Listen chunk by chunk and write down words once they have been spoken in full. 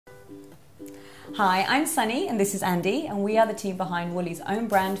Hi, I'm Sunny and this is Andy, and we are the team behind Woolies' own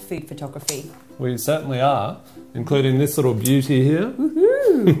brand food photography. We certainly are, including this little beauty here.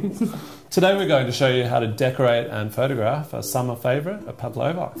 Woohoo! Today we're going to show you how to decorate and photograph a summer favourite, a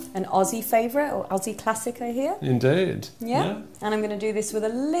Pavlova. An Aussie favourite or Aussie classic, I hear. Indeed. Yeah. And I'm going to do this with a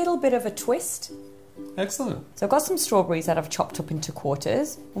little bit of a twist. Excellent. So I've got some strawberries that I've chopped up into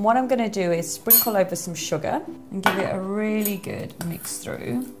quarters, and what I'm going to do is sprinkle over some sugar and give it a really good mix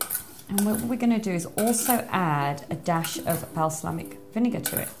through. And what we're going to do is also add a dash of balsamic vinegar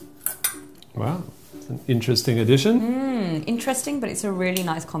to it. Wow, it's an interesting addition. Interesting, but it's a really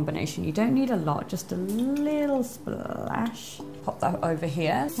nice combination. You don't need a lot, just a little splash. Pop that over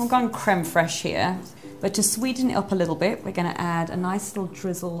here. I'm going creme fraiche here, but to sweeten it up a little bit, we're going to add a nice little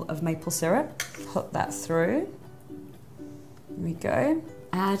drizzle of maple syrup. Put that through. There we go.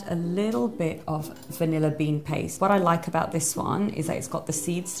 Add a little bit of vanilla bean paste. What I like about this one is that it's got the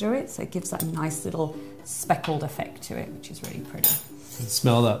seeds through it, so it gives that nice little speckled effect to it, which is really pretty. You can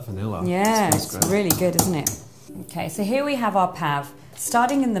smell that vanilla. Yeah, it's really good, isn't it? Okay, so here we have our pav.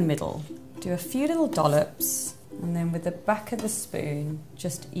 Starting in the middle, do a few little dollops, and then with the back of the spoon,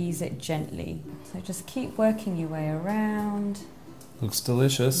 just ease it gently. So just keep working your way around. Looks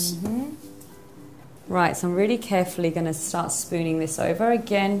delicious. Right, so I'm really carefully going to start spooning this over.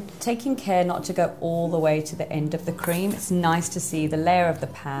 Again, taking care not to go all the way to the end of the cream. It's nice to see the layer of the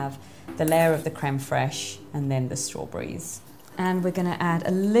pav, the layer of the creme fraiche, and then the strawberries. And we're going to add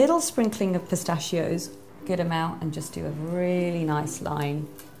a little sprinkling of pistachios, good amount, and just do a really nice line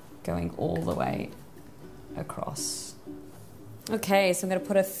going all the way across. Okay, so I'm going to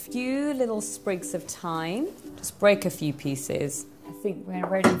put a few little sprigs of thyme, just break a few pieces. I think we're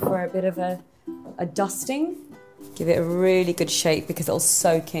ready for a bit of a dusting. Give it a really good shape because it'll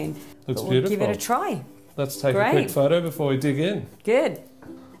soak in. Looks we'll beautiful. Give it a try. Let's take a quick photo before we dig in. Good.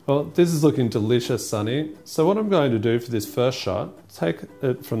 Well, this is looking delicious, Sunny. So what I'm going to do for this first shot, take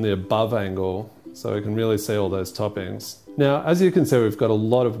it from the above angle so we can really see all those toppings. Now, as you can see, we've got a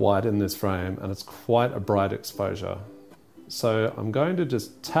lot of white in this frame and it's quite a bright exposure. So I'm going to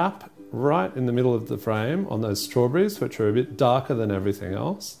just tap right in the middle of the frame on those strawberries, which are a bit darker than everything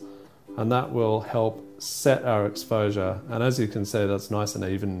else. And that will help set our exposure. And as you can see, that's nice and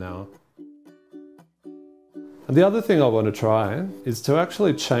even now. And the other thing I want to try is to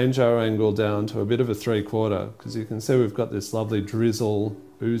actually change our angle down to a bit of a 3/4, because you can see we've got this lovely drizzle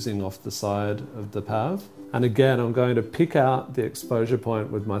oozing off the side of the pav. And again, I'm going to pick out the exposure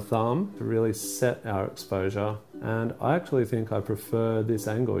point with my thumb to really set our exposure. And I actually think I prefer this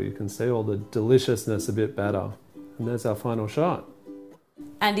angle. You can see all the deliciousness a bit better. And there's our final shot.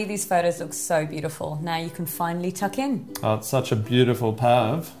 Andy, these photos look so beautiful. Now you can finally tuck in. Oh, it's such a beautiful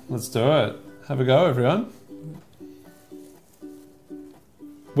pav. Let's do it. Have a go, everyone.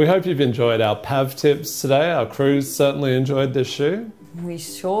 We hope you've enjoyed our pav tips today. Our crews certainly enjoyed this shoot. We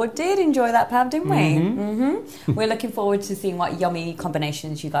sure did enjoy that pav, didn't we? We're looking forward to seeing what yummy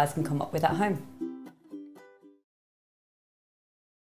combinations you guys can come up with at home.